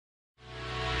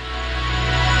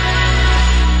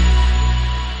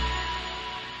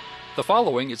The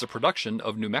following is a production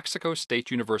of New Mexico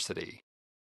State University.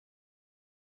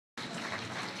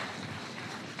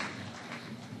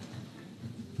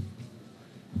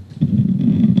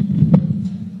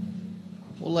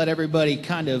 We'll let everybody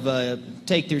kind of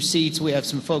take their seats. We have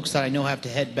some folks that I know have to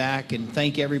head back, and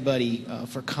thank everybody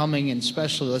for coming, and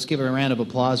especially let's give a round of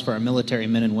applause for our military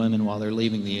men and women while they're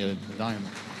leaving the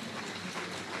environment.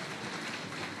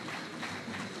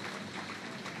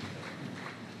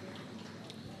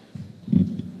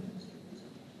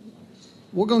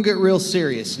 We're going to get real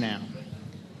serious now.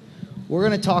 We're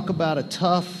going to talk about a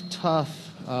tough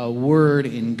word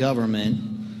in government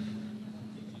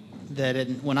that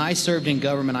when I served in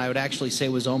government, I would actually say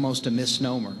was almost a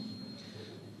misnomer.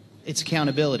 It's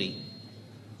accountability.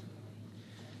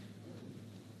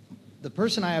 The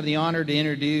person I have the honor to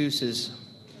introduce is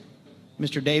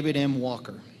Mr. David M.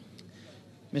 Walker.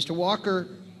 Mr. Walker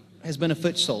has been a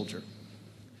foot soldier.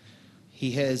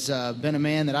 He has been a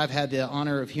man that I've had the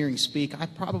honor of hearing speak. I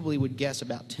probably would guess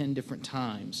about 10 different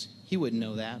times. He wouldn't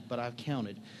know that, but I've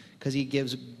counted, because he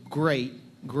gives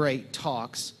great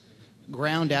talks,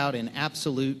 ground out in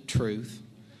absolute truth.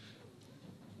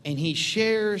 And he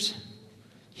shares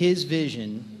his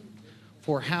vision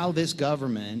for how this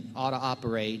government ought to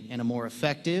operate in a more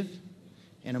effective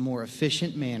and a more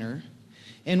efficient manner,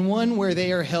 and one where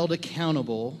they are held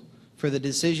accountable for the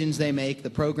decisions they make, the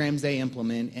programs they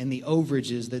implement, and the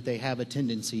overages that they have a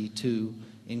tendency to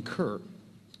incur.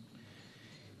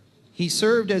 He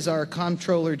served as our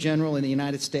Comptroller General in the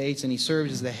United States, and he served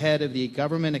as the head of the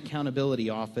Government Accountability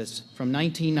Office from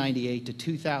 1998 to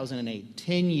 2008,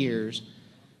 10 years,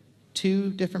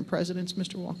 2 different presidents,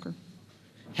 Mr. Walker.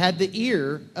 Had the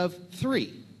ear of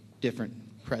 3 different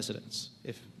presidents,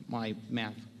 if my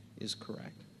math is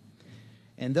correct.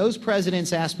 And those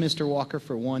presidents asked Mr. Walker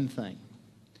for one thing: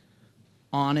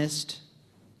 honest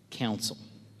counsel.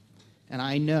 And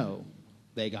I know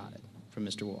they got it from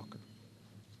Mr. Walker.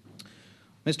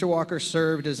 Mr. Walker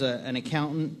served as an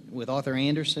accountant with Arthur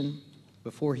Andersen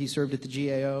before he served at the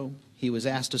GAO. He was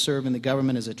asked to serve in the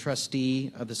government as a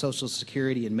trustee of the Social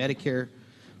Security and Medicare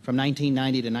from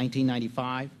 1990 to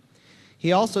 1995.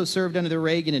 He also served under the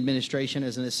Reagan administration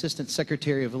as an Assistant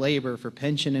Secretary of Labor for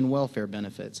pension and welfare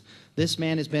benefits. This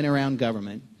man has been around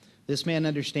government. This man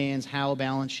understands how a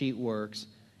balance sheet works,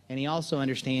 and he also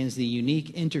understands the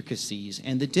unique intricacies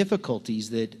and the difficulties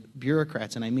that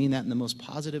bureaucrats, and I mean that in the most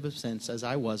positive of sense, as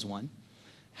I was one,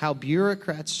 how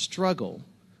bureaucrats struggle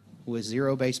with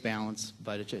zero-based balance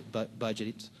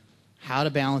budgets, how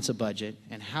to balance a budget,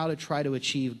 and how to try to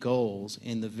achieve goals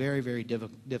in the very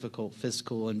difficult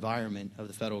fiscal environment of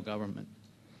the federal government.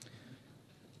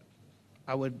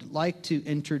 I would like to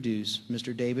introduce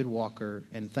Mr. David Walker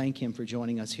and thank him for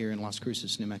joining us here in Las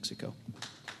Cruces, New Mexico.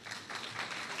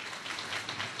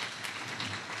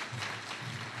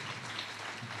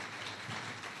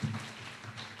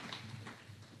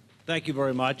 Thank you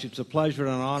very much. It's a pleasure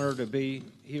and an honor to be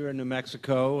here in New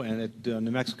Mexico and at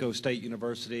New Mexico State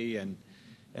University. And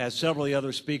as several of the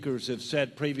other speakers have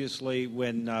said previously,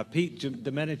 when Pete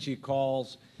Domenici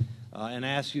calls and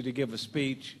asks you to give a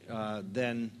speech,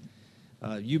 then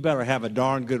you better have a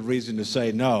darn good reason to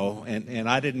say no. And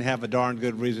I didn't have a darn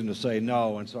good reason to say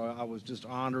no. And so I was just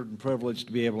honored and privileged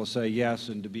to be able to say yes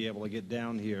and to be able to get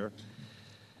down here.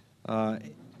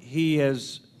 He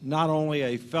is not only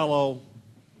a fellow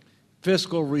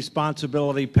fiscal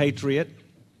responsibility patriot,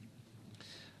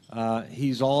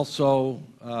 he's also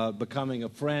becoming a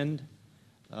friend.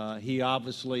 He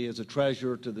obviously is a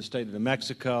treasure to the state of New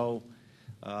Mexico,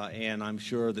 and I'm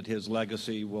sure that his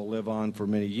legacy will live on for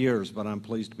many years, but I'm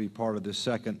pleased to be part of this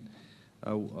second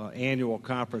annual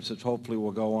conference that hopefully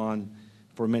will go on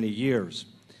for many years.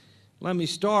 Let me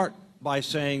start by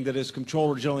saying that as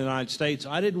Comptroller General of the United States,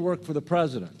 I didn't work for the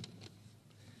President.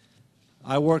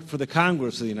 I worked for the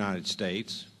Congress of the United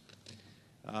States,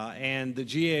 and the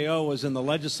GAO is in the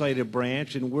legislative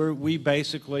branch, and we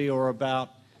basically are about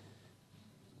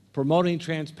promoting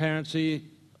transparency,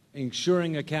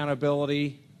 ensuring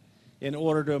accountability in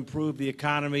order to improve the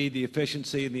economy, the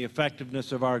efficiency, and the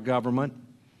effectiveness of our government.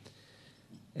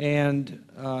 And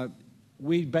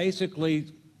we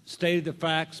basically stated the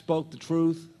facts, spoke the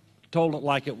truth, told it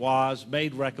like it was,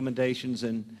 made recommendations,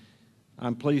 and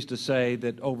I'm pleased to say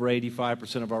that over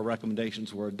 85% of our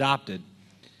recommendations were adopted.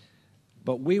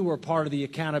 But we were part of the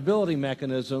accountability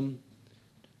mechanism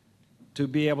to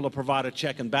be able to provide a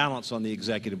check and balance on the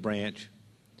executive branch,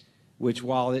 which,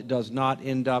 while it does not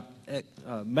end up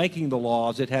making the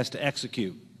laws, it has to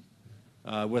execute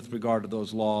with regard to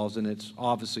those laws, and it's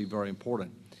obviously very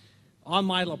important. On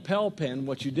my lapel pin,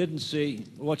 what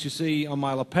you see on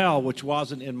my lapel, which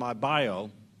wasn't in my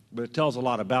bio, but it tells a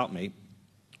lot about me,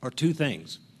 are two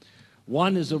things.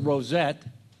 One is a rosette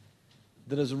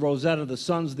that is a rosette of the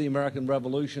Sons of the American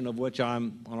Revolution, of which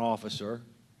I'm an officer,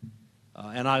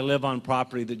 and I live on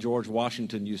property that George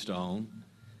Washington used to own.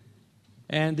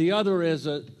 And the other is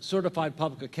a certified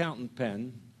public accountant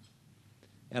pen,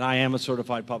 and I am a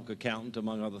certified public accountant,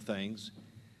 among other things.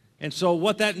 And so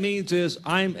what that means is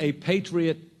I'm a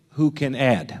patriot who can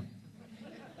add.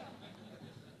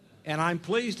 And I'm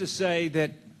pleased to say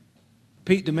that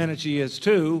Pete Domenici is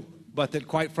too, but that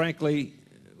quite frankly,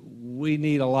 we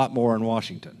need a lot more in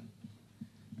Washington.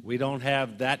 We don't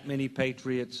have that many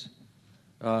patriots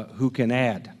who can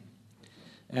add.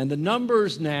 And the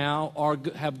numbers now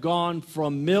have gone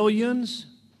from millions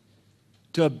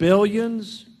to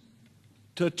billions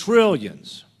to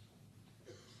trillions.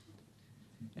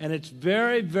 And it's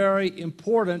very, very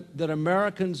important that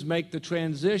Americans make the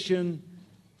transition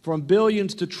from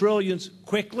billions to trillions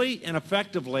quickly and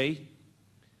effectively,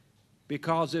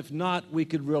 because if not, we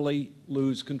could really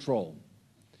lose control.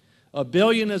 A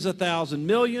billion is 1,000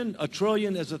 million, a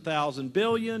trillion is 1,000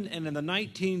 billion, and in the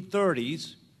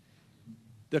 1930s,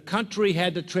 the country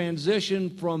had to transition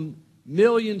from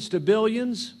millions to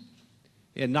billions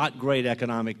in not great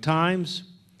economic times,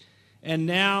 and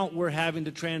now we're having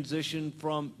to transition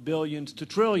from billions to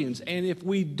trillions. And if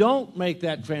we don't make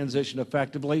that transition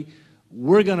effectively,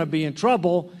 we're going to be in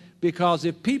trouble, because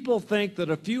if people think that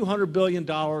a few $100 billion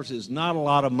is not a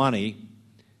lot of money,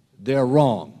 they're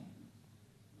wrong.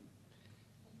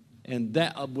 And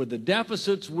that, with the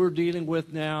deficits we're dealing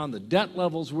with now and the debt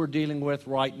levels we're dealing with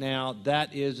right now,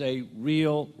 that is a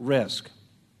real risk.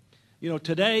 You know,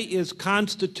 today is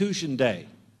Constitution Day,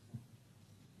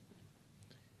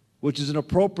 which is an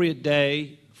appropriate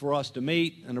day for us to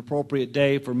meet, an appropriate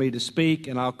day for me to speak,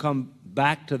 and I'll come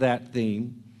back to that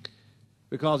theme,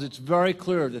 because it's very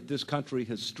clear that this country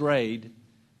has strayed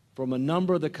from a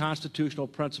number of the constitutional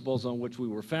principles on which we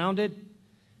were founded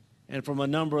and from a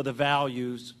number of the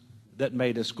values that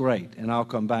made us great, and I'll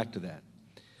come back to that.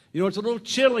 You know, it's a little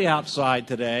chilly outside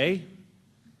today.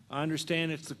 I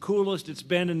understand it's the coolest it's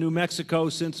been in New Mexico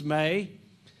since May,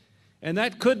 and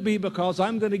that could be because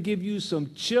I'm going to give you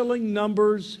some chilling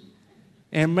numbers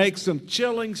and make some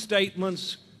chilling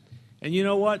statements, and you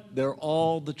know what? They're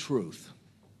all the truth,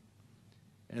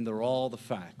 and they're all the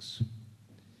facts.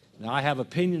 Now, I have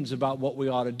opinions about what we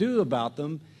ought to do about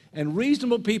them, and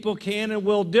reasonable people can and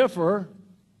will differ,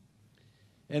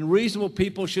 and reasonable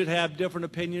people should have different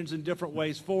opinions and different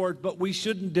ways forward, but we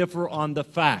shouldn't differ on the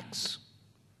facts.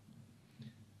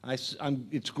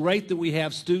 It's great that we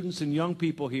have students and young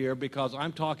people here, because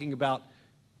I'm talking about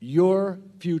your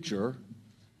future,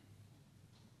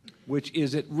 which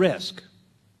is at risk,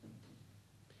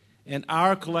 and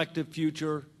our collective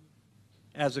future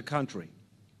as a country.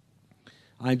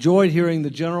 I enjoyed hearing the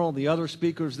General, the other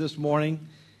speakers this morning.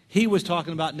 He was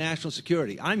talking about national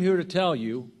security. I'm here to tell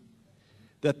you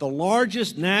that the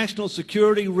largest national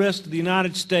security risk to the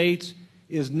United States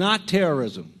is not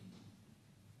terrorism.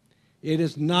 It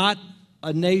is not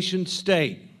a nation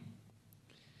state.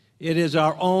 It is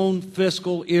our own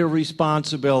fiscal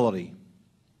irresponsibility.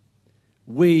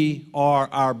 We are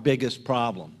our biggest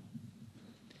problem.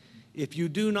 If you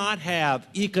do not have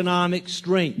economic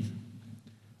strength,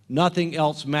 nothing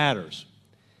else matters.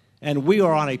 And we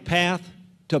are on a path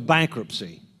to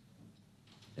bankruptcy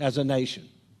as a nation.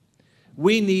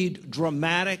 We need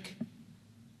dramatic,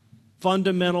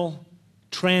 fundamental,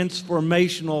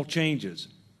 transformational changes,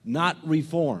 not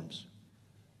reforms.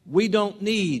 We don't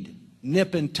need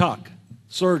nip and tuck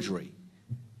surgery.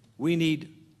 We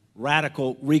need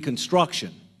radical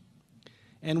reconstruction.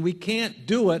 And we can't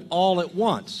do it all at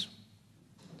once.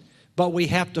 But we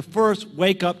have to first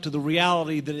wake up to the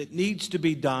reality that it needs to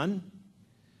be done.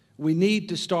 We need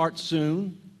to start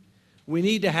soon. We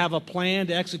need to have a plan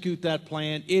to execute that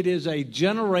plan. It is a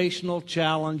generational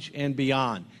challenge and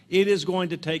beyond. It is going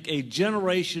to take a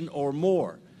generation or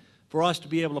more for us to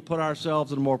be able to put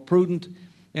ourselves on a more prudent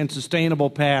and sustainable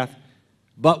path,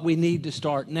 but we need to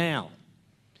start now.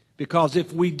 Because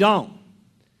if we don't,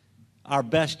 our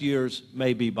best years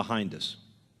may be behind us.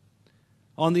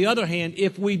 On the other hand,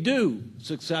 if we do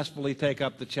successfully take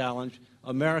up the challenge,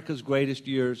 America's greatest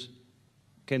years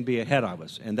can be ahead of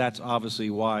us, and that's obviously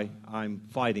why I'm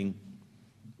fighting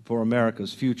for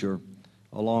America's future,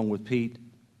 along with Pete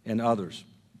and others.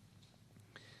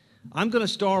 I'm going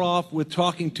to start off with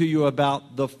talking to you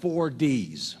about the 4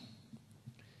 Ds: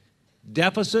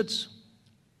 deficits,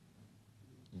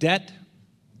 debt,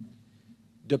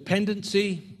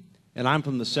 dependency, and I'm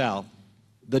from the South,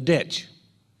 the ditch.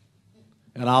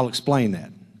 And I'll explain that.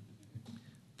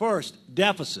 First,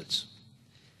 deficits.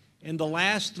 In the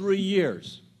last 3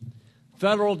 years,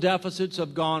 Federal deficits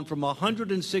have gone from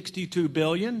 $162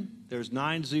 billion, there's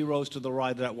 9 zeros to the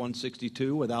right of that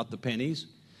 162 without the pennies,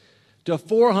 to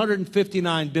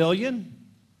 $459 billion,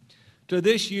 to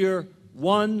this year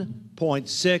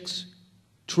 $1.6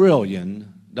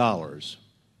 trillion,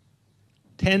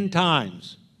 10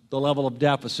 times the level of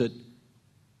deficit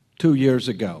 2 years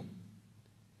ago.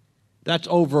 That's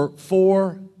over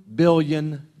 $4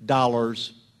 billion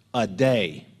a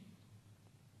day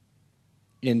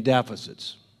in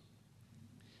deficits.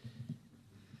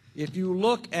 If you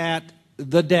look at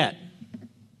the debt,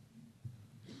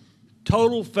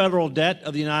 total federal debt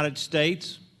of the United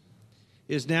States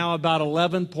is now about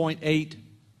 $11.8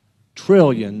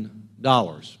 trillion.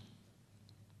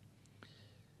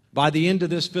 By the end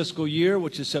of this fiscal year,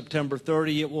 which is September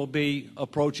 30, it will be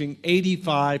approaching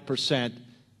 85%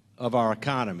 of our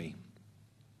economy.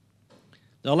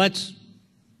 Now let's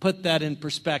put that in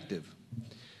perspective.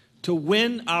 To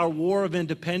win our war of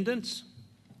independence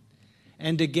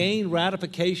and to gain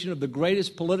ratification of the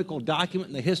greatest political document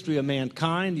in the history of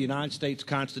mankind, the United States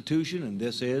Constitution, and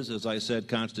this is, as I said,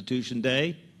 Constitution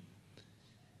Day,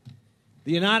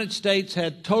 the United States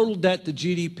had total debt to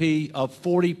GDP of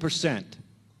 40%.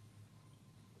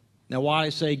 Now, why I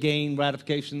say gain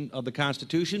ratification of the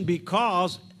Constitution?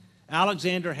 Because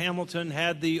Alexander Hamilton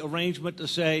had the arrangement to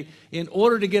say, in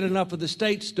order to get enough of the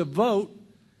states to vote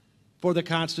for the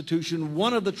Constitution,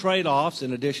 one of the trade-offs,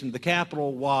 in addition to the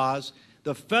capital, was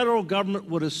the federal government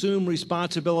would assume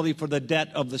responsibility for the debt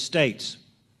of the states.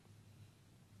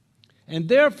 And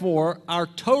therefore, our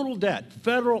total debt,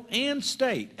 federal and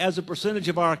state, as a percentage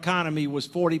of our economy was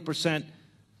 40%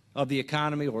 of the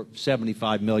economy, or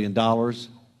 $75 million in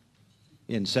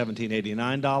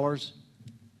 1789 dollars.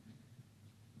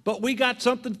 But we got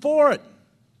something for it.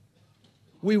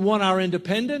 We won our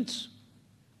independence.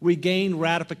 We gained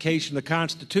ratification of the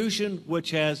Constitution,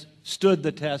 which has stood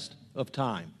the test of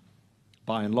time,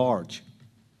 by and large.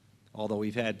 Although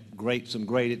we've had some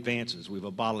great advances. We've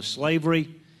abolished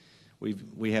slavery.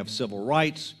 We have civil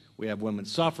rights. We have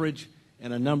women's suffrage,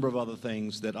 and a number of other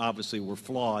things that obviously were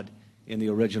flawed in the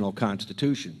original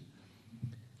Constitution.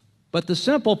 But the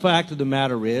simple fact of the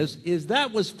matter is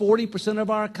that was 40% of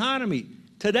our economy.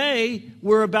 Today,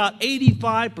 we're about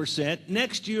 85%.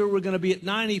 Next year, we're going to be at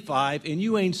 95%, and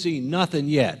you ain't seen nothing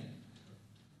yet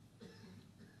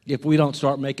if we don't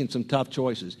start making some tough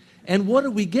choices. And what are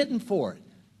we getting for it?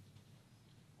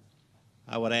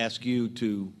 I would ask you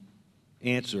to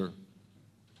answer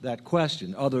that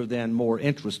question, other than more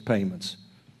interest payments.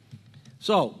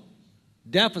 So,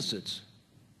 deficits,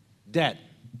 debt.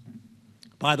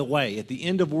 By the way, at the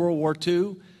end of World War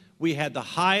II, we had the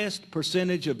highest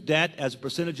percentage of debt as a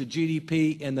percentage of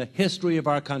GDP in the history of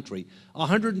our country,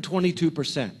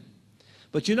 122%.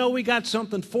 But you know, we got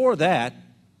something for that.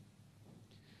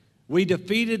 We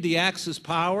defeated the Axis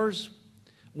powers.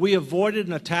 We avoided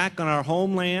an attack on our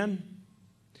homeland.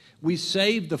 We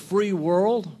saved the free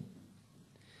world.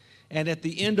 And at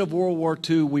the end of World War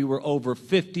II, we were over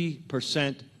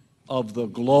 50% of the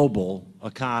global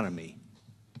economy.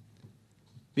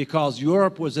 Because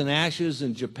Europe was in ashes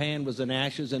and Japan was in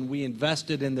ashes, and we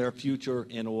invested in their future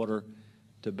in order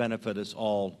to benefit us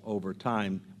all over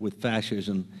time, with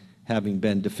fascism having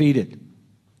been defeated.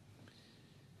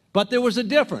 But there was a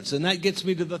difference, and that gets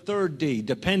me to the third D,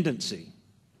 dependency.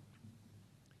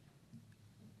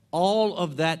 All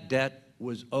of that debt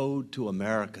was owed to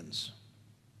Americans.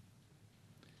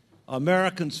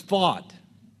 Americans fought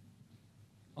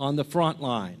on the front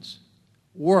lines,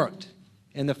 worked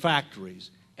in the factories,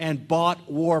 and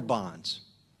bought war bonds.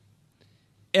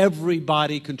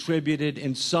 Everybody contributed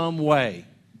in some way.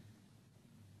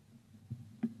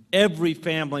 Every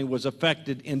family was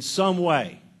affected in some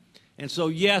way. And so,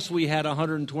 yes, we had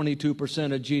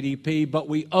 122% of GDP, but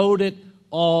we owed it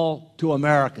all to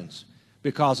Americans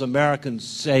because Americans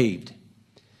saved.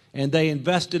 And they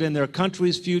invested in their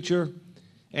country's future,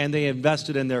 and they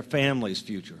invested in their family's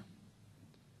future.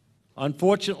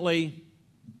 Unfortunately,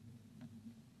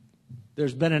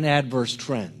 there's been an adverse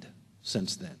trend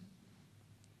since then.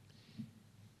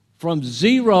 From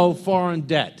zero foreign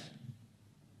debt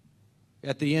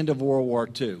at the end of World War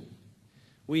II,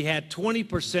 we had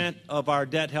 20% of our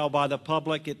debt held by the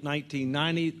public. At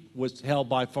 1990 was held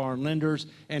by foreign lenders,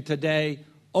 and today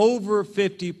over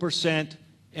 50%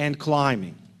 and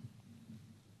climbing.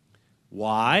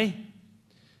 Why?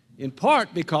 In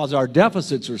part because our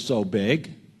deficits are so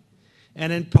big,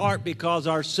 and in part because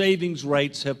our savings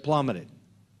rates have plummeted.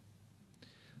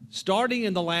 Starting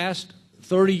in the last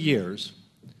 30 years,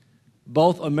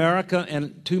 both America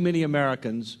and too many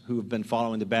Americans who have been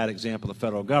following the bad example of the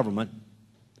federal government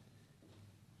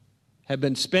have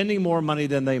been spending more money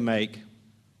than they make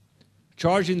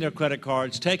charging their credit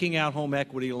cards, taking out home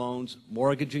equity loans,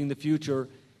 mortgaging the future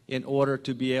in order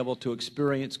to be able to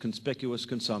experience conspicuous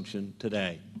consumption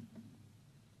today.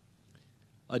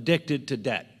 Addicted to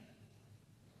debt.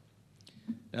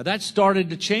 Now, that started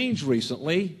to change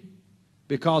recently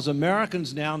because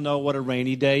Americans now know what a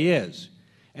rainy day is.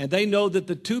 And they know that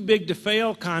the too big to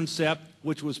fail concept,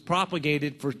 which was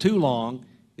propagated for too long,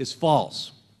 is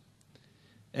false.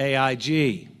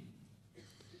 AIG,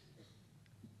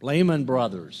 Lehman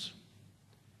Brothers,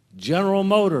 General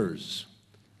Motors,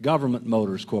 Government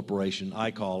Motors Corporation, I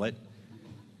call it,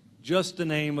 just to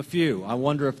name a few. I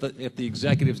wonder if the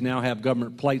executives now have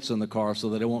government plates on the car so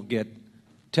that they won't get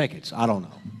tickets. I don't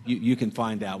know. You can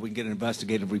find out. We can get an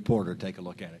investigative reporter to take a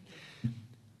look at it.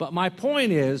 But my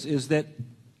point is that,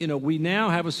 you know, we now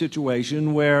have a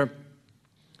situation where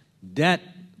debt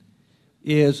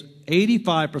is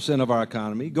 85% of our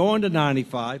economy, going to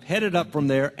 95, headed up from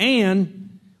there, and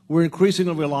we're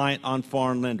increasingly reliant on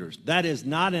foreign lenders. That is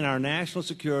not in our national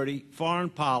security, foreign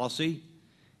policy,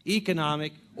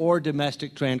 economic, or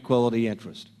domestic tranquility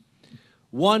interest.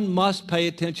 One must pay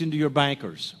attention to your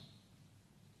bankers.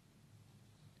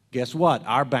 Guess what?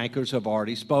 Our bankers have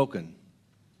already spoken.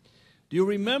 Do you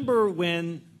remember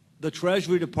when the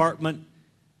Treasury Department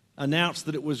announced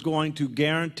that it was going to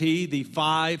guarantee the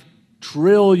 $5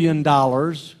 trillion,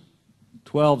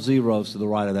 12 zeros to the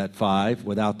right of that 5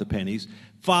 without the pennies,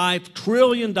 $5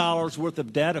 trillion worth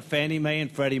of debt of Fannie Mae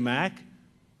and Freddie Mac?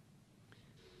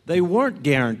 They weren't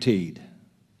guaranteed.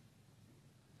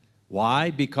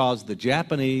 Why? Because the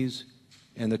Japanese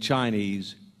and the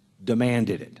Chinese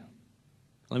demanded it.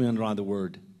 Let me underline the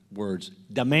words,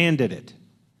 demanded it.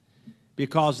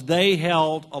 Because they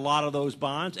held a lot of those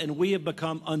bonds, and we have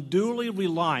become unduly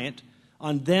reliant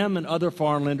on them and other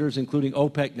foreign lenders, including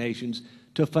OPEC nations,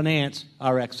 to finance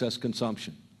our excess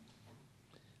consumption.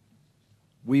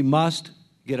 We must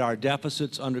get our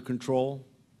deficits under control.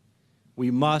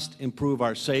 We must improve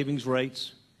our savings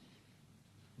rates,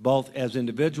 both as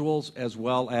individuals as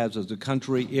well as a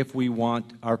country, if we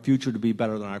want our future to be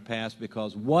better than our past,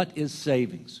 because what is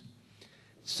savings?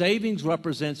 Savings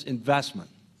represents investment.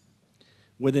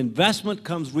 With investment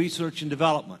comes research and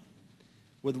development.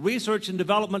 With research and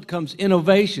development comes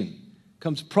innovation,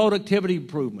 comes productivity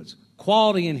improvements,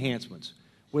 quality enhancements.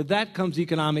 With that comes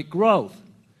economic growth.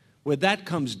 With that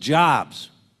comes jobs.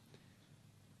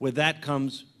 With that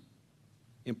comes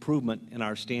improvement in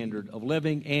our standard of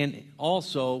living, and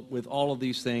also with all of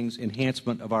these things,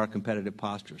 enhancement of our competitive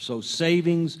posture. So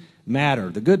savings matter.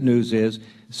 The good news is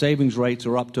savings rates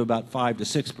are up to about 5 to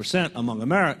 6% among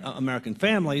American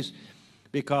families,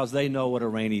 because they know what a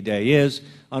rainy day is.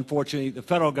 Unfortunately, the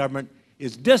federal government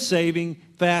is dissaving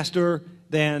faster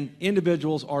than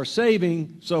individuals are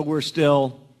saving, so we're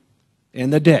still in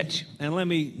the ditch. And let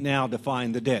me now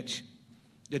define the ditch.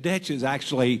 The ditch is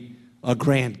actually a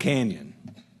Grand Canyon.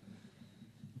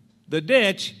 The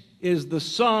ditch is the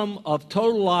sum of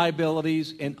total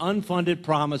liabilities and unfunded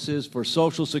promises for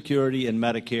Social Security and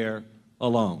Medicare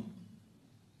alone.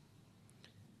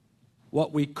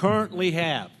 What we currently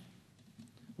have,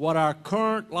 what our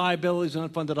current liabilities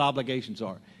and unfunded obligations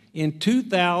are. In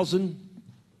 2000,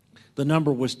 the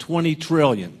number was $20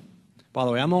 trillion. By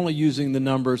the way, I'm only using the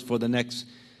numbers for the next,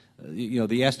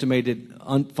 the estimated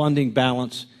funding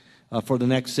balance for the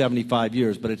next 75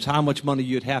 years, but it's how much money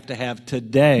you'd have to have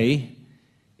today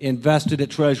invested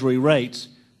at Treasury rates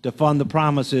to fund the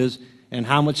promises, and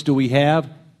how much do we have?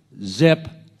 Zip,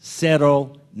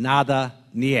 cero, nada,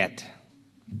 niet.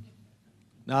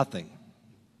 Nothing.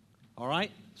 All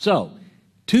right? So,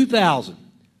 2000,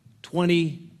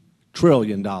 $20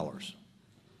 trillion.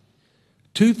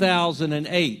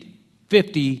 2008,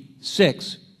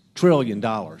 $56 trillion.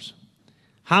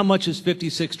 How much is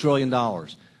 $56 trillion?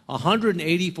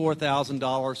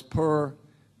 $184,000 per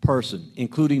person,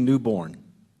 including newborn.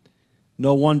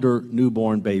 No wonder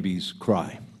newborn babies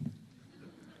cry.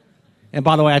 And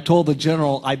by the way, I told the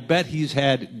general, I bet he's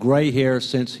had gray hair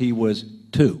since he was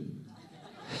 2.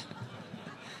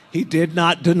 He did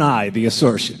not deny the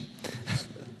assertion.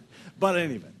 But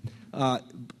anyway,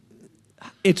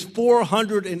 it's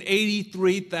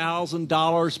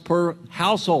 $483,000 per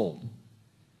household.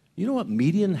 You know what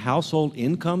median household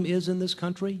income is in this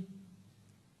country?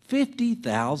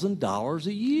 $50,000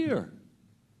 a year.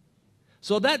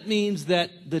 So that means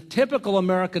that the typical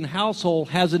American household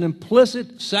has an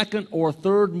implicit second or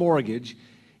third mortgage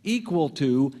equal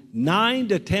to 9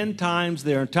 to 10 times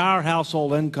their entire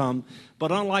household income.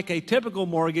 But unlike a typical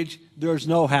mortgage, there's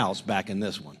no house back in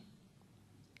this one.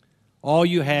 All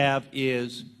you have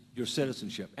is your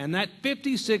citizenship. And that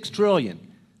 $56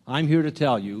 trillion, I'm here to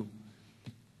tell you,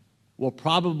 will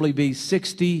probably be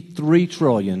 $63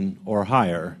 trillion or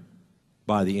higher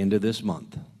by the end of this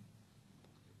month.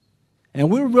 And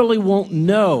we really won't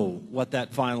know what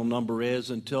that final number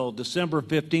is until December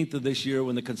 15th of this year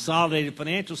when the consolidated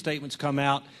financial statements come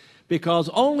out, because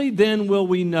only then will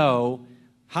we know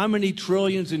how many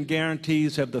trillions in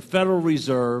guarantees have the Federal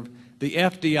Reserve, the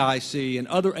FDIC, and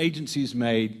other agencies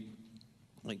made,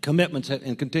 like commitments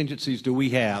and contingencies do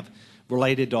we have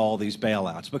related to all these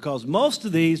bailouts, because most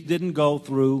of these didn't go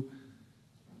through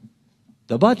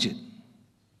the budget.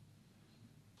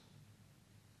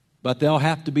 But they'll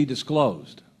have to be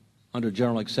disclosed under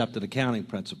generally accepted accounting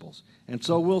principles. And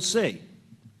so we'll see.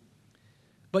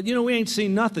 But, you know, we ain't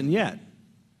seen nothing yet,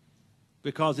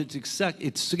 because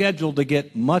it's scheduled to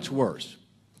get much worse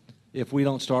if we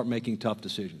don't start making tough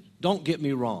decisions. Don't get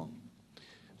me wrong.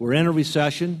 We're in a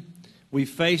recession. We've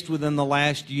faced within the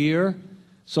last year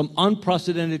some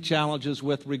unprecedented challenges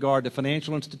with regard to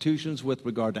financial institutions, with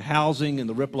regard to housing and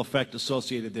the ripple effect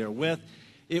associated therewith.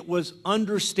 It was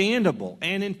understandable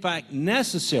and, in fact,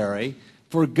 necessary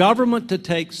for government to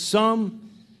take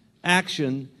some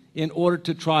action in order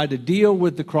to try to deal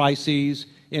with the crises,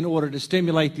 in order to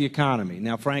stimulate the economy.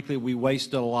 Now, frankly, we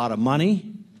wasted a lot of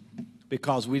money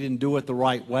because we didn't do it the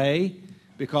right way,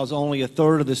 because only a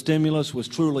third of the stimulus was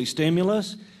truly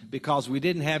stimulus, because we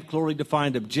didn't have clearly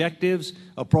defined objectives,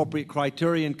 appropriate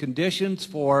criteria and conditions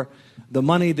for the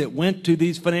money that went to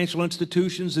these financial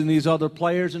institutions and these other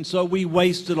players, and so we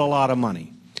wasted a lot of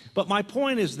money. But my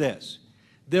point is this.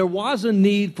 There was a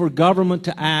need for government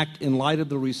to act in light of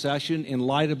the recession, in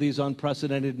light of these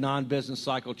unprecedented non-business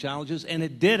cycle challenges, and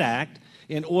it did act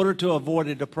in order to avoid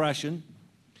a depression.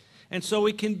 And so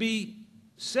it can be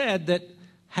said that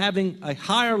having a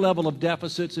higher level of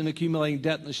deficits and accumulating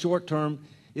debt in the short term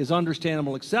is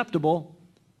understandable, acceptable,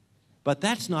 but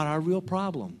that's not our real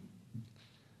problem.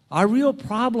 Our real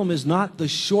problem is not the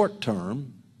short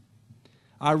term.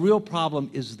 Our real problem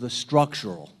is the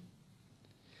structural.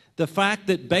 The fact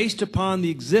that based upon the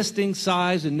existing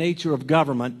size and nature of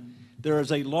government, there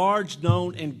is a large,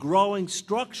 known, and growing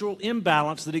structural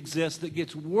imbalance that exists that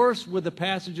gets worse with the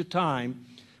passage of time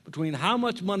between how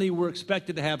much money we're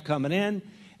expected to have coming in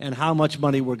and how much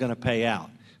money we're going to pay out,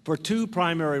 for two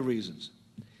primary reasons.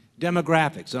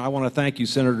 Demographics, and I want to thank you,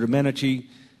 Senator Domenici,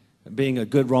 being a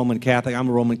good Roman Catholic. I'm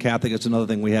a Roman Catholic. It's another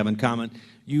thing we have in common.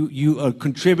 You are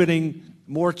contributing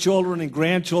more children and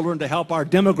grandchildren to help our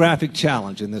demographic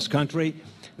challenge in this country.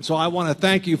 And so I want to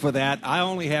thank you for that. I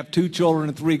only have 2 children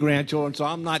and 3 grandchildren, so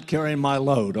I'm not carrying my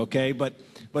load, okay? But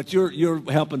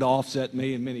you're helping to offset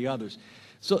me and many others.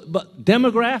 But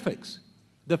demographics.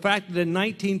 The fact that in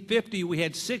 1950 we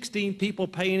had 16 people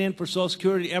paying in for Social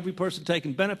Security, every person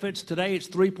taking benefits. Today it's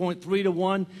 3.3 to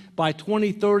 1. By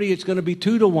 2030 it's going to be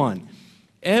 2 to 1.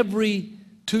 Every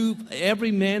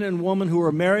man and woman who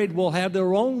are married will have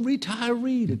their own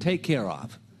retiree to take care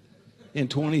of in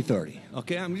 2030.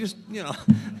 Okay, I'm just,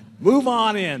 move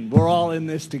on in. We're all in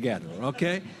this together,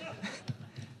 okay?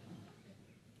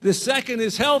 The second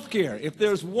is health care. If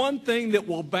there's one thing that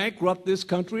will bankrupt this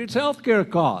country, it's health care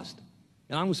cost.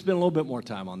 And I'm going to spend a little bit more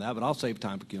time on that, but I'll save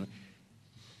time for Q&A.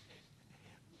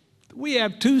 We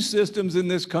have 2 systems in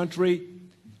this country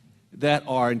that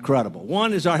are incredible.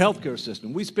 One is our health care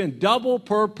system. We spend double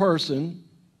per person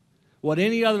what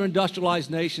any other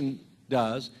industrialized nation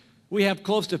does. We have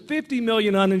close to 50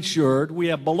 million uninsured. We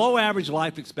have below average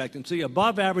life expectancy,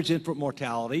 above average infant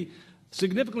mortality,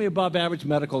 significantly above average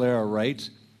medical error rates.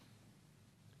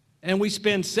 And we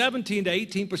spend 17 to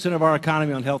 18% of our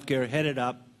economy on health care, headed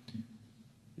up.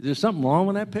 Is there something wrong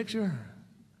with that picture?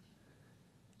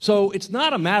 So it's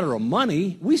not a matter of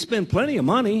money. We spend plenty of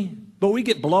money, but we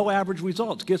get below average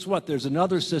results. Guess what? There's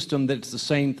another system that's the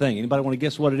same thing. Anybody want to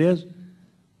guess what it is?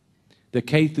 The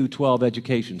K through 12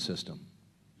 education system.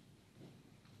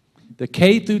 The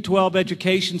K through 12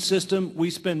 education system,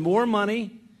 we spend more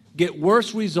money, get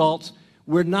worse results.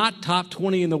 We're not top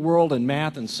 20 in the world in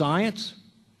math and science.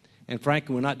 And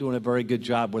frankly, we're not doing a very good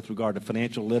job with regard to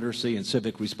financial literacy and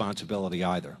civic responsibility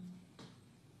either.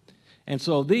 And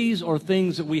so these are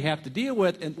things that we have to deal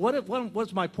with. And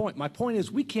what's my point? My point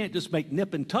is we can't just make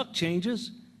nip and tuck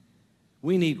changes.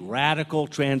 We need radical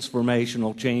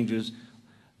transformational changes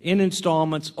in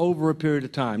installments over a period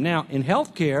of time. Now, in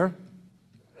health care,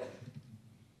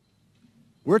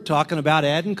 we're talking about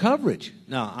adding coverage.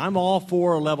 Now, I'm all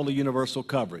for a level of universal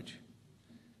coverage.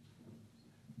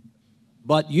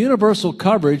 But universal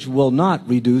coverage will not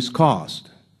reduce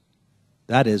cost.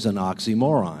 That is an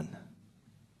oxymoron.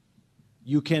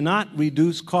 You cannot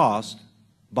reduce cost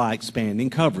by expanding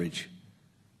coverage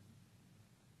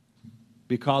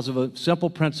because of a simple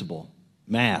principle,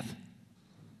 math.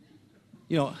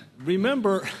 You know,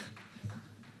 remember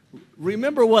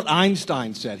what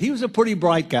Einstein said. He was a pretty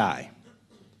bright guy.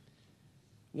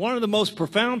 One of the most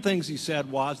profound things he said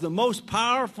was, the most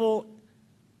powerful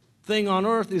thing on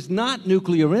earth is not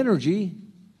nuclear energy,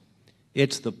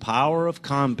 it's the power of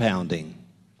compounding.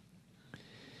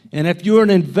 And if you're an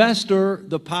investor,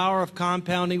 the power of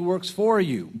compounding works for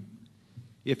you.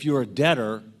 If you're a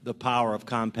debtor, the power of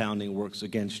compounding works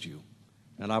against you.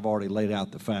 And I've already laid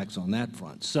out the facts on that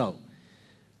front. So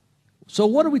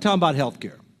what are we talking about health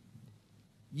care?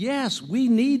 Yes, we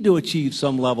need to achieve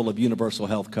some level of universal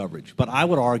health coverage, but I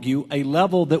would argue a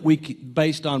level that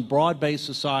based on broad-based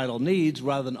societal needs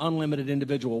rather than unlimited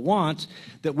individual wants,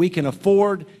 that we can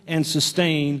afford and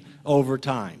sustain over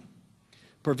time.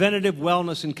 Preventative,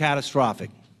 wellness, and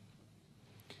catastrophic.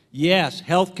 Yes,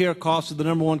 health care costs are the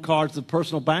number one cause of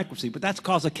personal bankruptcy, but that's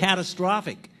because of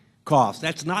catastrophic costs.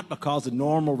 That's not because of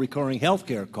normal recurring health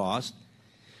care costs.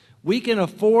 We can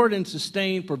afford and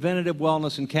sustain preventative,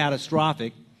 wellness, and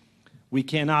catastrophic. We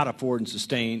cannot afford and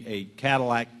sustain a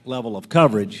Cadillac level of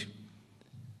coverage,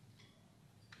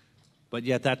 but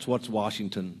yet that's what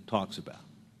Washington talks about.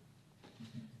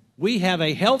 We have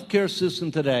a health care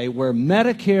system today where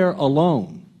Medicare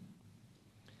alone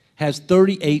has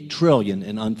 $38 trillion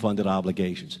in unfunded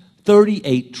obligations.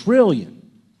 $38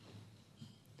 trillion.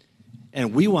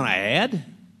 And we want to add?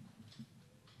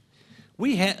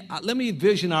 Let me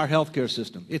envision our health care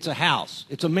system. It's a house.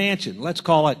 It's a mansion. Let's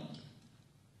call it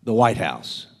the White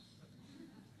House.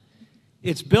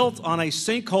 It's built on a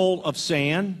sinkhole of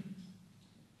sand.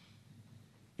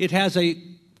 It has a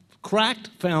cracked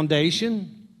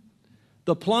foundation.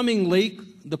 The plumbing leaks,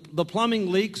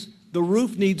 the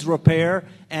roof needs repair,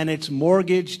 and it's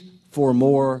mortgaged for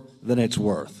more than it's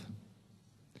worth.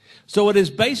 So it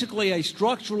is basically a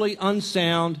structurally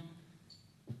unsound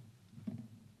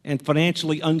and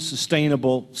financially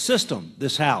unsustainable system,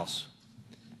 this house.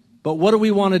 But what do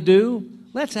we want to do?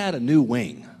 Let's add a new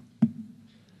wing.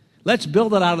 Let's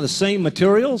build it out of the same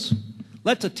materials.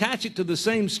 Let's attach it to the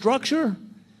same structure.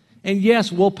 And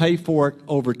yes, we'll pay for it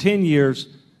over 10 years,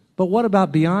 but what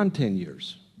about beyond 10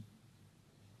 years?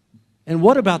 And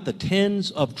what about the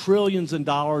tens of trillions of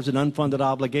dollars in unfunded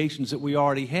obligations that we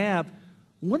already have?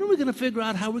 When are we going to figure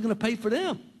out how we're going to pay for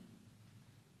them?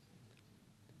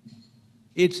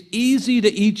 It's easy to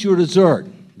eat your dessert.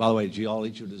 By the way, did you all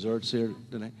eat your desserts here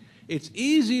today? It's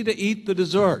easy to eat the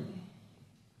dessert,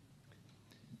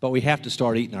 but we have to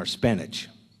start eating our spinach.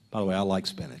 By the way, I like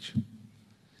spinach.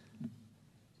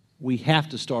 We have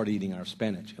to start eating our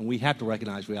spinach, and we have to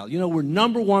recognize reality. You know, we're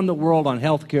number one in the world on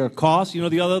health care costs. You know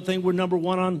the other thing we're number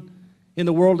one on in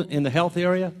the world in the health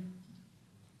area?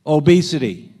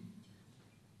 Obesity.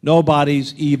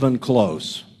 Nobody's even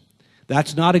close.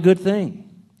 That's not a good thing,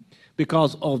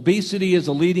 because obesity is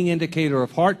a leading indicator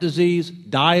of heart disease,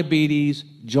 diabetes,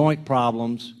 joint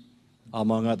problems,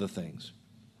 among other things.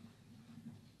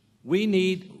 We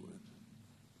need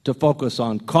to focus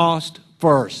on cost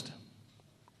first.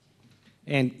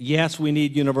 And yes, we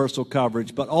need universal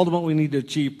coverage, but ultimately we need to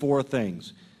achieve four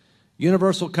things.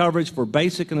 Universal coverage for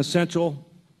basic and essential.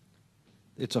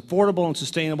 It's affordable and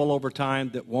sustainable over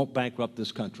time that won't bankrupt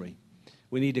this country.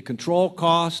 We need to control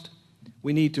cost.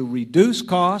 We need to reduce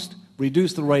cost,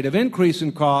 reduce the rate of increase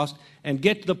in cost, and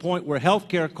get to the point where health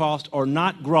care costs are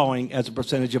not growing as a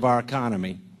percentage of our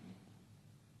economy.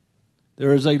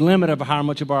 There is a limit of how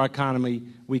much of our economy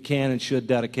we can and should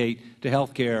dedicate to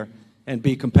health care and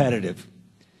be competitive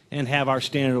and have our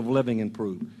standard of living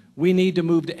improve. We need to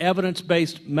move to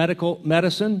evidence-based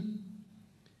medicine.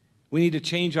 We need to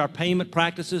change our payment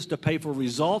practices to pay for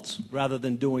results rather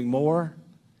than doing more.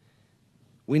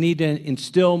 We need to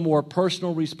instill more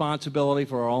personal responsibility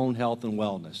for our own health and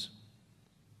wellness.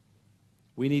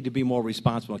 We need to be more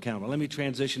responsible and accountable. Let me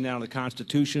transition now to the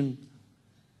Constitution.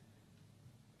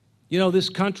 You know, this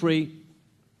country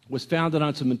was founded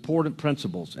on some important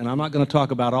principles, and I'm not going to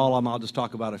talk about all of them, I'll just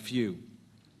talk about a few.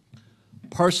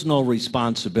 Personal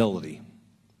responsibility.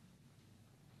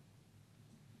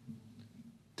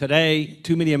 Today,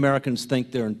 too many Americans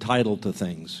think they're entitled to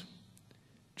things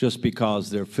just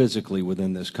because they're physically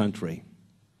within this country.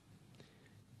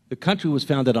 The country was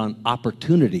founded on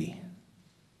opportunity,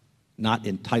 not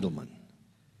entitlement.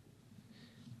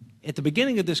 At the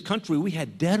beginning of this country, we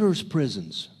had debtors'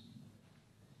 prisons.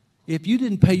 If you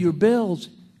didn't pay your bills,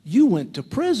 you went to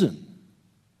prison.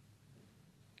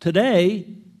 Today,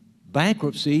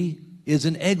 bankruptcy is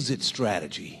an exit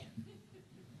strategy.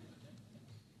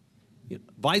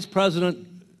 Vice President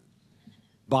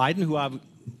Biden, who I have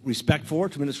respect for,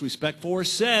 tremendous respect for,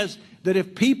 says that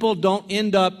if people don't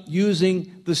end up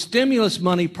using the stimulus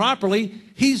money properly,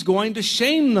 he's going to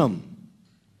shame them.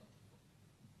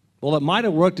 Well, it might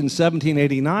have worked in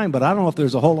 1789, but I don't know if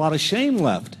there's a whole lot of shame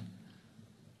left.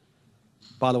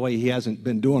 By the way, he hasn't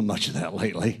been doing much of that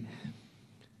lately.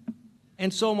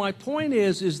 And so my point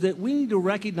is that we need to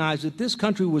recognize that this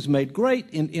country was made great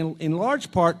in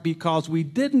large part because we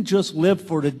didn't just live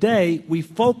for today, we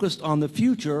focused on the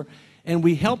future, and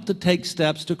we helped to take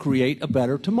steps to create a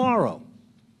better tomorrow.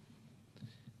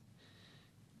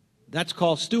 That's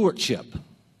called stewardship.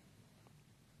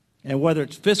 And whether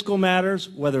it's fiscal matters,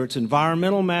 whether it's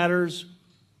environmental matters,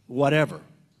 whatever.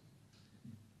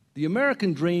 The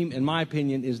American dream, in my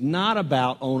opinion, is not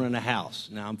about owning a house.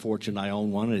 Now, I'm fortunate I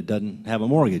own one and it doesn't have a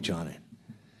mortgage on it.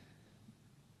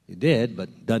 It did,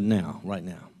 but doesn't now, right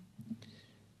now.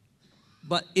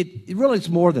 But it really is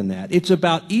more than that. It's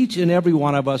about each and every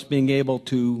one of us being able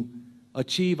to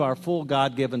achieve our full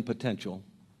God-given potential.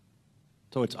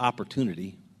 So it's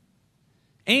opportunity.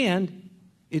 And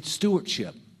it's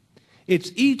stewardship.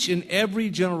 It's each and every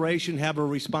generation have a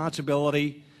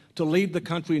responsibility to leave the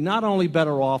country not only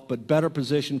better off, but better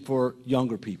positioned for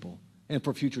younger people and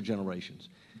for future generations.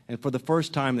 And for the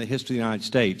first time in the history of the United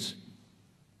States,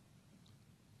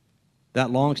 that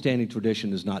long-standing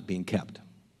tradition is not being kept.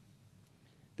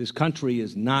 This country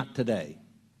is not today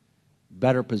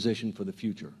better positioned for the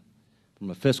future from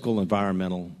a fiscal,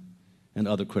 environmental, and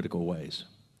other critical ways.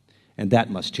 And that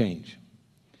must change.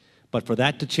 But for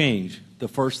that to change, the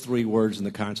first three words in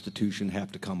the Constitution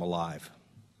have to come alive.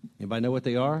 Anybody know what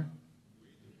they are?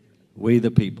 We the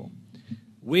people.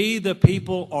 We the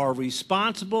people are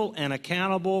responsible and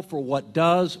accountable for what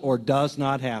does or does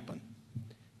not happen.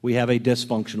 We have a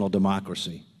dysfunctional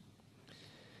democracy.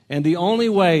 And the only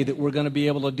way that we're going to be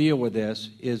able to deal with this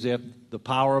is if the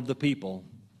power of the people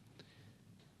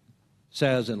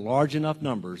says in large enough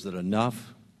numbers that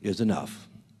enough is enough.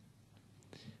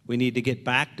 We need to get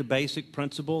back to basic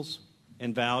principles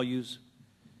and values.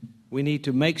 We need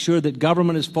to make sure that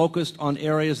government is focused on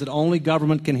areas that only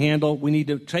government can handle. We need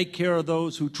to take care of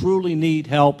those who truly need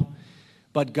help,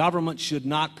 but government should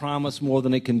not promise more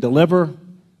than it can deliver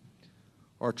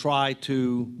or try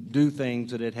to do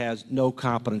things that it has no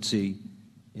competency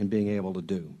in being able to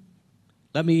do.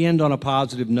 Let me end on a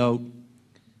positive note,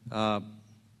 but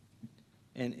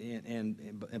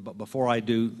before I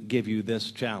do, give you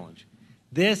this challenge.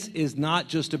 This is not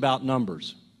just about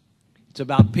numbers. It's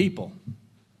about people.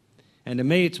 And to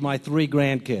me, it's my 3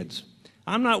 grandkids.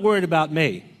 I'm not worried about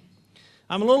me.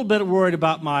 I'm a little bit worried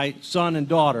about my son and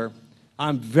daughter.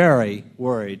 I'm very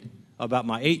worried about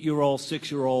my 8-year-old,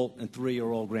 6-year-old, and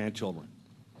 3-year-old grandchildren.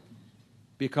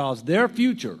 Because their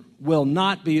future will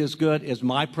not be as good as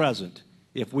my present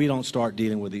if we don't start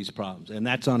dealing with these problems. And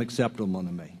that's unacceptable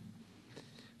to me.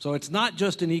 So it's not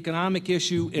just an economic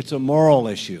issue, it's a moral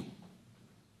issue.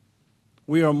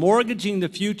 We are mortgaging the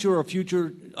future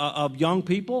of young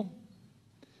people.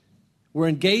 We're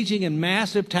engaging in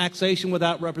massive taxation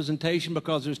without representation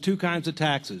because there's 2 kinds of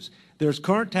taxes. There's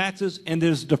current taxes and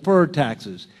there's deferred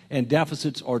taxes, and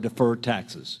deficits are deferred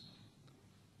taxes.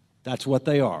 That's what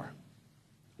they are,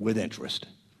 with interest.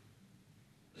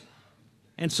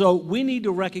 And so we need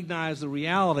to recognize the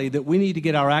reality that we need to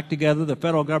get our act together. The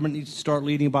federal government needs to start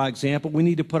leading by example. We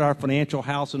need to put our financial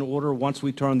house in order once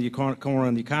we turn the corner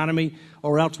on the economy,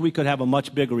 or else we could have a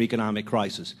much bigger economic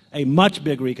crisis, a much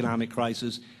bigger economic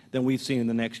crisis than we've seen in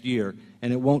the next year.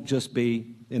 And it won't just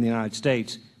be in the United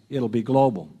States, it'll be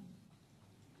global.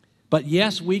 But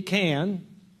yes, we can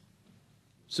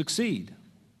succeed.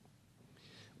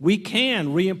 We can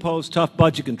reimpose tough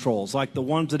budget controls like the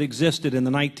ones that existed in the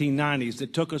 1990s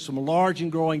that took us from large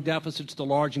and growing deficits to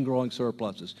large and growing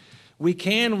surpluses. We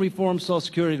can reform Social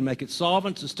Security to make it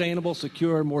solvent, sustainable,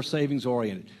 secure, and more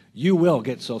savings-oriented. You will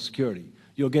get Social Security.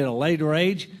 You'll get it at a later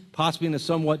age, possibly in a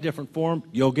somewhat different form.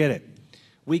 You'll get it.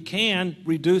 We can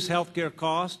reduce health care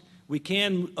costs. We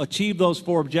can achieve those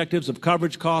 4 objectives of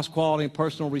coverage, cost, quality, and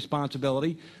personal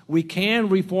responsibility. We can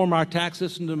reform our tax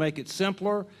system to make it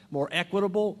simpler, more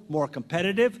equitable, more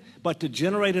competitive, but to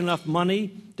generate enough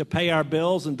money to pay our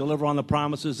bills and deliver on the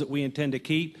promises that we intend to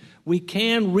keep. We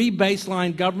can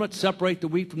re-baseline government, separate the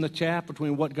wheat from the chaff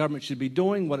between what government should be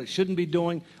doing, what it shouldn't be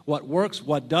doing, what works,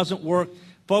 what doesn't work,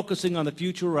 focusing on the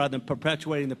future rather than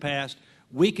perpetuating the past.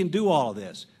 We can do all of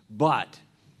this, but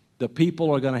the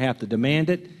people are going to have to demand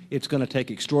it. It's going to take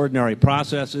extraordinary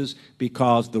processes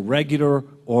because the regular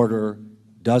order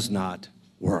does not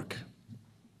work.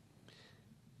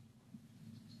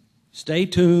 Stay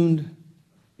tuned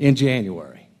in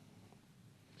January.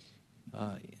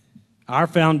 Our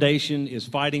foundation is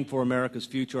fighting for America's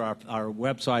future. Our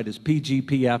website is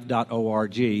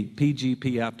pgpf.org,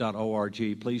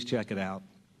 pgpf.org. Please check it out.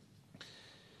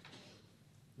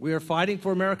 We are fighting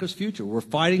for America's future. We're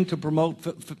fighting to promote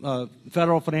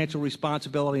federal financial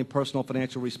responsibility and personal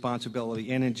financial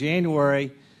responsibility. And in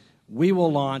January, we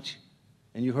will launch,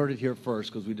 and you heard it here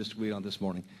first because we just agreed on this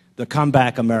morning, the Come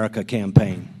Back America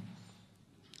campaign,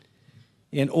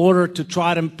 in order to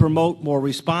try to promote more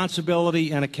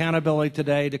responsibility and accountability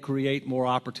today to create more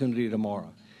opportunity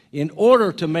tomorrow, in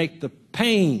order to make the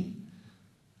pain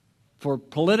for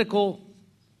political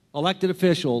elected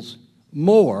officials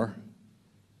more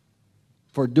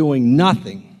for doing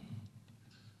nothing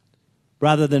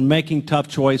rather than making tough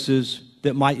choices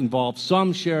that might involve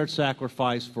some shared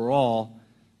sacrifice for all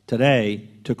today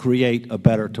to create a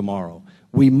better tomorrow.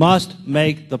 We must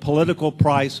make the political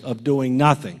price of doing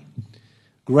nothing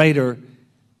greater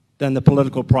than the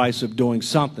political price of doing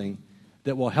something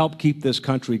that will help keep this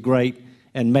country great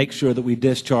and make sure that we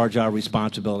discharge our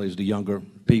responsibilities to younger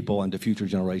people and to future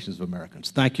generations of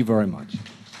Americans. Thank you very much.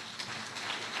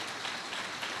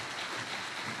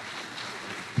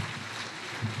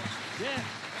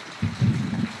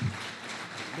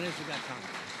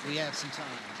 We have some time.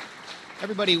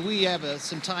 Everybody, we have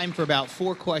some time for about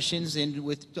 4 questions, and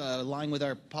with line with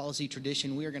our policy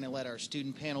tradition, we are going to let our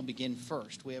student panel begin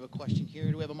first. We have a question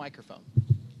here. Do we have a microphone?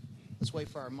 Let's wait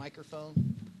for our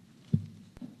microphone.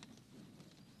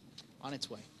 On its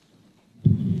way.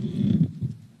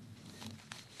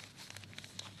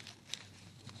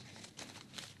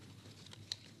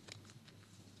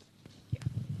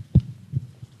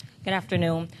 Good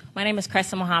afternoon. My name is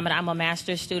Cressa Muhammad. I'm a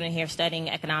master's student here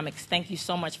studying economics. Thank you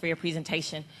so much for your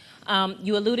presentation.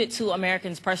 You alluded to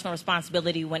Americans' personal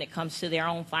responsibility when it comes to their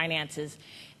own finances.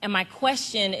 And my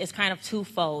question is kind of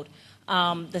twofold.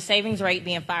 The savings rate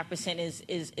being 5%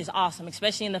 is awesome,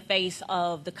 especially in the face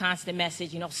of the constant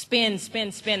message, spend,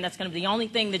 spend, spend. That's going to be the only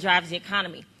thing that drives the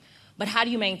economy. But how do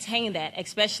you maintain that,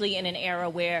 especially in an era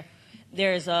where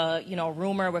there's a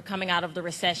rumor we're coming out of the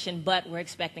recession, but we're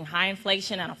expecting high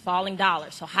inflation and a falling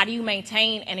dollar. So how do you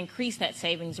maintain and increase that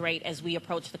savings rate as we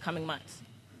approach the coming months?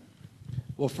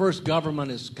 Well, first,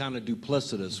 government is kind of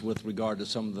duplicitous with regard to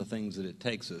some of the things that it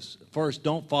takes us. First,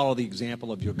 don't follow the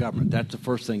example of your government. That's the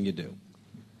first thing you do.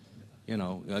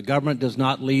 Government does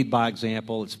not lead by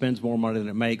example. It spends more money than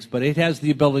it makes, but it has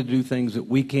the ability to do things that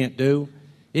we can't do.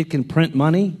 It can print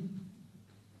money,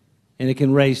 and it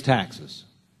can raise taxes.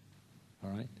 All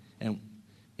right? And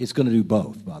it's going to do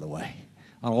both, by the way,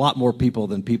 on a lot more people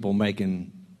than people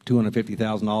making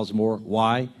 $250,000 more.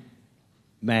 Why?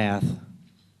 Math.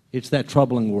 It's that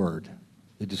troubling word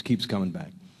that just keeps coming back.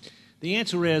 The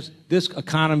answer is this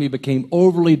economy became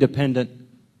overly dependent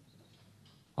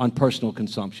on personal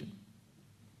consumption.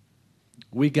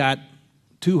 We got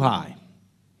too high.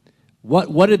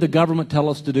 What did the government tell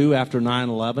us to do after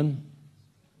 9/11?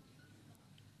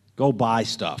 Go buy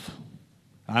stuff.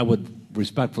 I would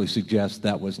respectfully suggest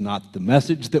that was not the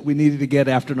message that we needed to get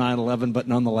after 9/11, but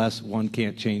nonetheless, one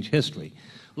can't change history.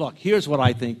 Look, here's what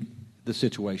I think the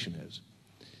situation is.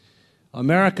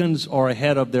 Americans are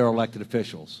ahead of their elected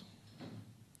officials.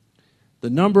 The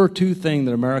number 2 thing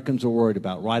that Americans are worried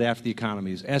about right after the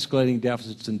economy is escalating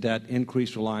deficits and debt,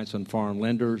 increased reliance on foreign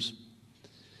lenders,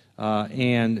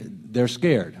 and they're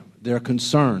scared. They're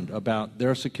concerned about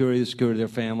their security, the security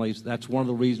of their families. That's one of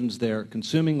the reasons they're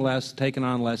consuming less, taking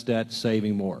on less debt,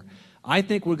 saving more. I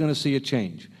think we're going to see a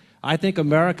change. I think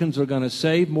Americans are going to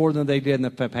save more than they did in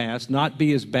the past, not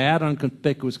be as bad on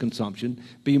conspicuous consumption,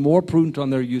 be more prudent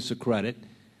on their use of credit,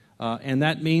 and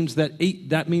that means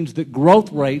that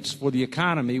growth rates for the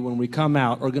economy when we come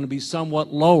out are going to be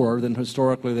somewhat lower than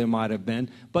historically they might have been,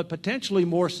 but potentially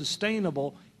more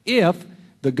sustainable if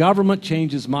the government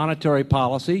changes monetary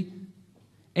policy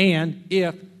and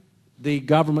if the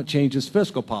government changes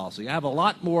fiscal policy. I have a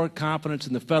lot more confidence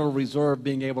in the Federal Reserve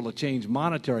being able to change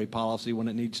monetary policy when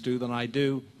it needs to than I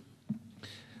do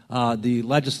the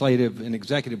legislative and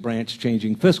executive branch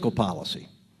changing fiscal policy.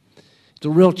 It's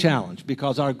a real challenge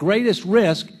because our greatest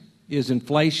risk is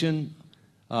inflation,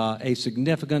 a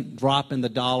significant drop in the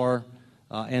dollar,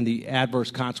 and the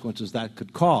adverse consequences that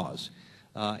could cause.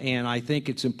 And I think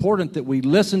it's important that we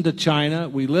listen to China,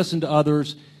 we listen to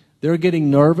others. They're getting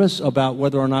nervous about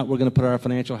whether or not we're going to put our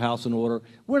financial house in order.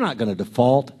 We're not going to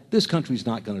default. This country's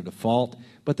not going to default.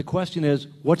 But the question is,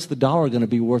 what's the dollar going to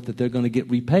be worth that they're going to get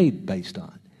repaid based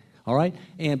on? All right?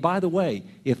 And by the way,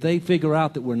 if they figure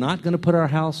out that we're not going to put our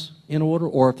house in order,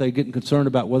 or if they're getting concerned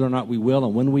about whether or not we will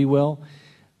and when we will,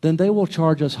 then they will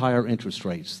charge us higher interest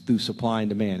rates through supply and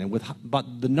demand. And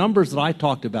but the numbers that I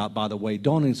talked about, by the way,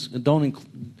 don't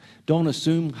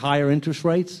assume higher interest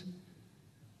rates.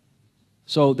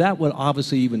 So that would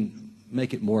obviously even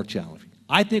make it more challenging.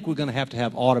 I think we're going to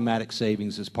have automatic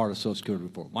savings as part of Social Security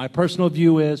reform. My personal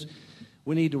view is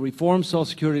We need to reform Social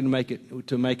Security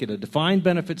to make it a defined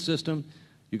benefit system.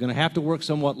 You're going to have to work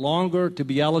somewhat longer to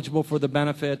be eligible for the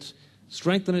benefits.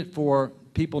 Strengthen it for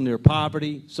people near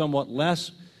poverty, somewhat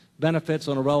less benefits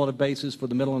on a relative basis for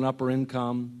the middle and upper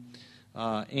income.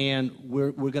 And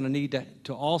we're going to need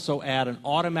to also add an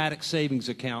automatic savings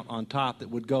account on top that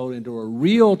would go into a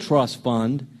real trust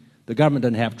fund. The government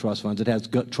doesn't have trust funds. It has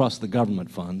trust the government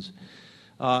funds.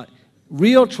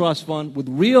 Real trust fund with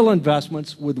real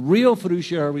investments, with real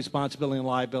fiduciary responsibility and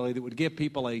liability that would give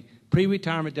people a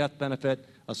pre-retirement death benefit,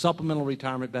 a supplemental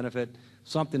retirement benefit,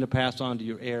 something to pass on to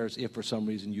your heirs if for some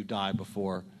reason you die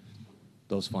before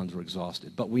those funds are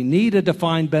exhausted. But we need a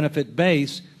defined benefit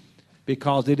base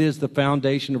because it is the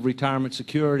foundation of retirement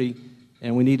security,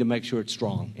 and we need to make sure it's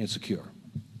strong and secure.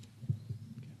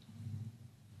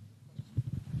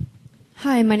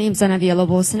 Hi, my name is Ana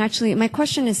Villalobos, and actually my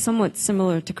question is somewhat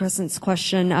similar to Crescent's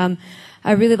question.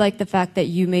 I really like the fact that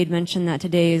you made mention that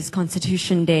today is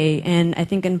Constitution Day, and I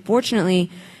think unfortunately,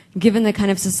 given the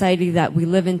kind of society that we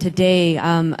live in today,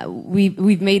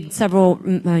 we've made several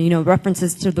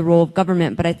references to the role of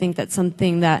government, but I think that's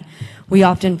something that we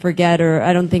often forget, or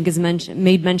I don't think is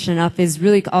made mention enough, is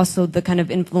really also the kind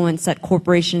of influence that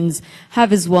corporations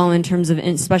have as well in terms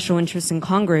of special interests in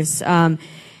Congress.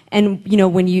 And,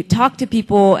 when you talk to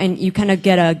people and you kind of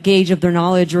get a gauge of their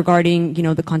knowledge regarding,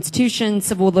 the Constitution,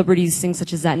 civil liberties, things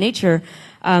such as that nature,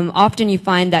 often you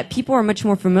find that people are much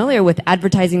more familiar with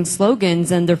advertising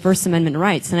slogans and their First Amendment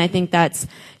rights. And I think that's,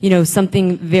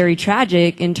 something very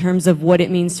tragic in terms of what it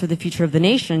means for the future of the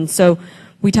nation. So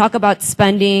we talk about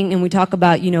spending and we talk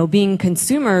about, being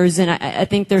consumers. And I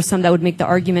think there's some that would make the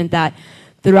argument that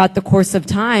throughout the course of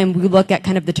time, we look at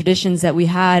kind of the traditions that we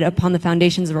had upon the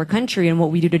foundations of our country and what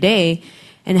we do today,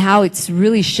 and how it's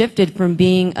really shifted from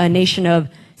being a nation of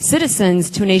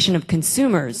citizens to a nation of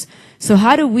consumers. So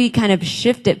how do we kind of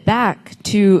shift it back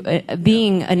to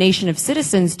being a nation of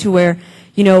citizens to where,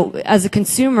 as a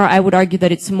consumer, I would argue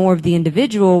that it's more of the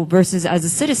individual versus as a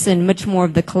citizen, much more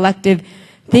of the collective,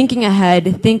 thinking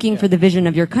ahead, thinking for the vision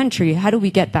of your country. How do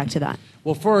we get back to that?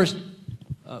 Well, first,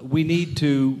 we need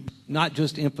to not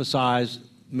just emphasize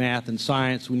math and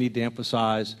science, we need to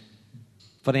emphasize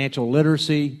financial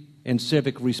literacy and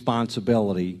civic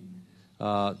responsibility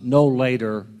no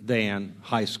later than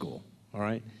high school, all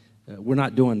right? We're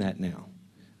not doing that now.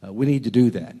 We need to do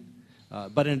that.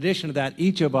 But in addition to that,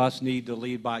 each of us need to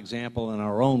lead by example in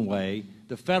our own way.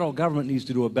 The federal government needs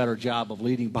to do a better job of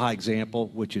leading by example,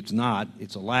 which it's not.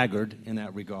 It's a laggard in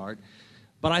that regard.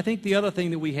 But I think the other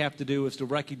thing that we have to do is to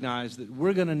recognize that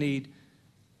we're going to need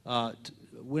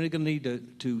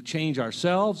to change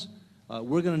ourselves.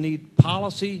 We're going to need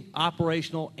policy,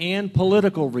 operational, and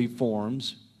political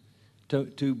reforms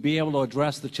to be able to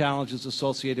address the challenges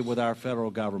associated with our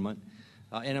federal government.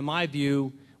 And in my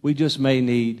view, we just may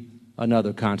need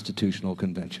another constitutional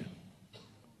convention.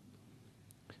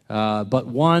 But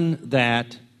one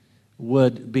that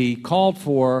would be called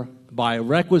for by a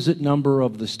requisite number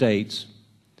of the states,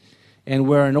 and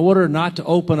where in order not to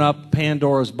open up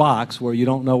Pandora's box where you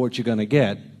don't know what you're going to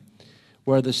get,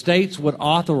 where the states would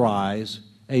authorize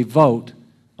a vote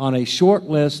on a short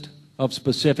list of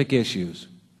specific issues,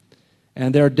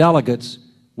 and their delegates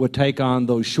would take on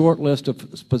those short list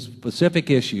of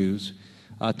specific issues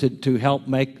to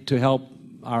help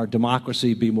our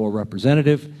democracy be more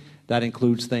representative. That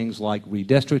includes things like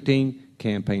redistricting,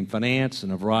 campaign finance,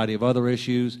 and a variety of other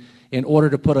issues. In order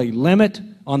to put a limit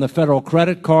on the federal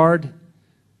credit card,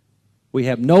 we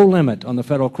have no limit on the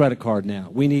federal credit card now.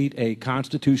 We need a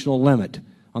constitutional limit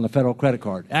on the federal credit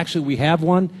card. Actually, we have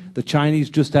one. The Chinese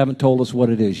just haven't told us what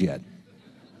it is yet.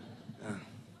 One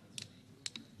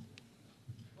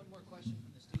more question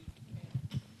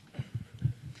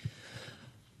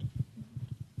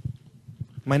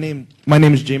from the My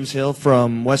name is James Hill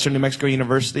from Western New Mexico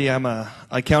University. I'm a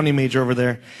accounting major over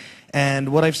there. And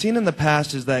what I've seen in the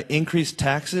past is that increased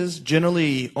taxes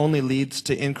generally only leads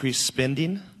to increased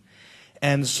spending.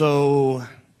 And so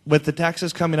with the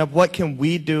taxes coming up, what can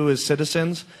we do as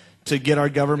citizens to get our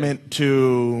government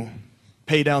to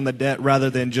pay down the debt rather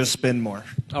than just spend more?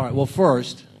 All right, well,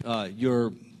 first,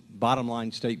 your bottom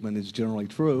line statement is generally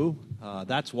true.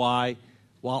 That's why,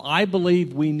 while I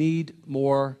believe we need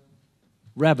more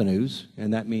revenues,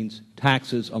 and that means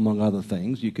taxes among other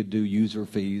things, you could do user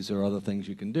fees or other things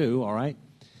you can do, all right?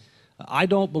 I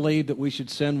don't believe that we should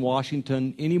send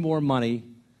Washington any more money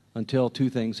until two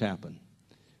things happen.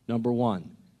 Number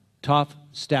one, tough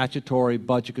statutory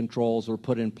budget controls are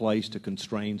put in place to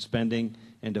constrain spending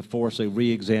and to force a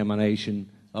re-examination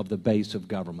of the base of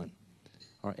government.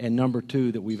 All right, and number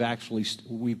two, that we've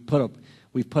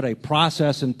put a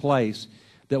process in place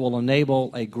that will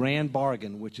enable a grand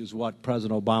bargain, which is what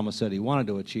President Obama said he wanted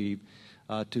to achieve,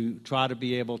 to try to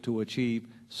be able to achieve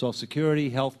Social Security,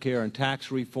 health care, and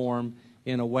tax reform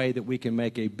in a way that we can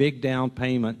make a big down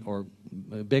payment or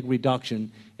a big reduction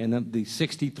in the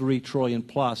 $63 trillion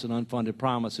plus in unfunded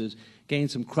promises, gain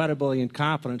some credibility and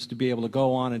confidence to be able to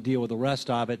go on and deal with the rest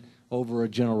of it over a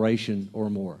generation or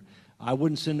more. I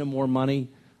wouldn't send them more money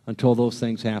until those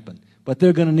things happen. But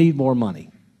they're going to need more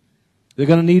money. They're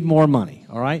going to need more money,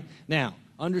 all right? Now,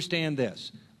 understand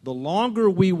this. The longer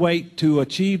we wait to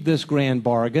achieve this grand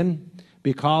bargain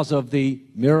because of the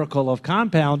miracle of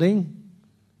compounding,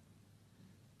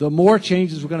 the more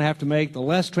changes we're going to have to make, the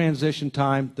less transition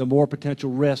time, the more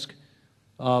potential risk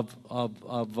of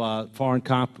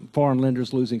foreign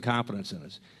lenders losing confidence in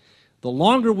us. The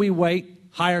longer we wait,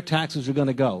 higher taxes are going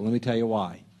to go. Let me tell you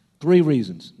why. 3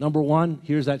 reasons. Number 1,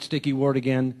 here's that sticky word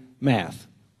again, math.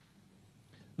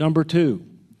 Number 2,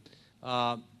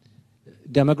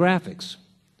 demographics.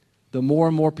 The more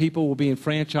and more people will be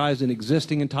enfranchised in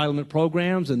existing entitlement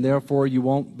programs, and therefore you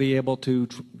won't be able to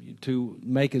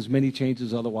make as many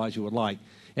changes otherwise you would like.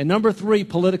 And number 3,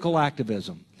 political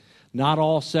activism. Not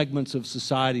all segments of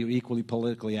society are equally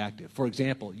politically active. For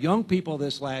example, young people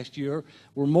this last year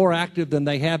were more active than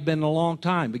they have been in a long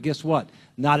time. But guess what?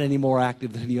 Not any more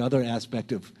active than any other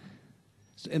aspect of.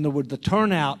 In other words, the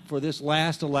turnout for this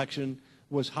last election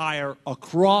was higher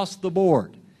across the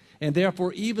board. And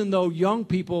therefore, even though young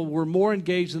people were more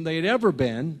engaged than they had ever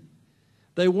been,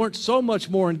 they weren't so much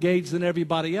more engaged than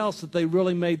everybody else that they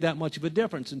really made that much of a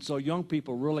difference. And so young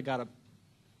people really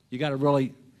you got to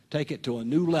really take it to a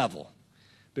new level,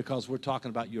 because we're talking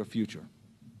about your future.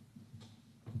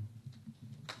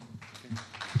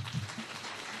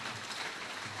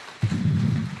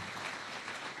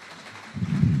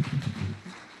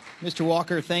 Mr.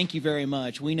 Walker, thank you very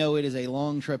much. We know it is a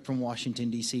long trip from Washington,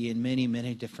 D.C. in many,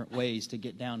 many different ways to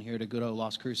get down here to good old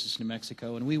Las Cruces, New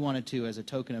Mexico. And we wanted to, as a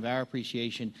token of our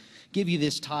appreciation, give you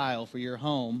this tile for your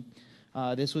home.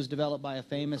 This was developed by a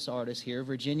famous artist here,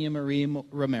 Virginia Marie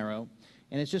Romero.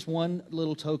 And it's just one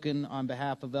little token on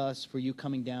behalf of us for you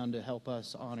coming down to help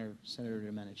us honor Senator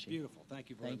Domenici. Beautiful. Thank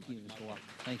you very much. Thank you, Mr. Walker.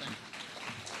 Thank you.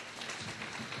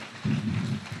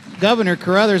 Governor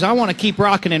Carruthers, I want to keep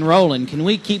rocking and rolling. Can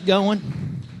we keep going?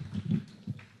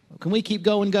 Can we keep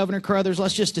going, Governor Carruthers?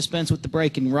 Let's just dispense with the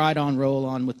break and ride on, roll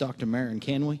on with Dr. Marin,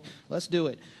 can we? Let's do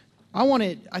it.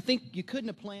 I think you couldn't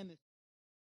have planned this.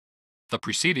 The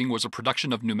preceding was a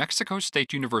production of New Mexico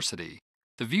State University.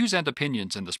 The views and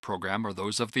opinions in this program are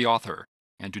those of the author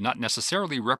and do not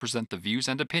necessarily represent the views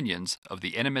and opinions of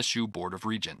the NMSU Board of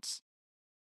Regents.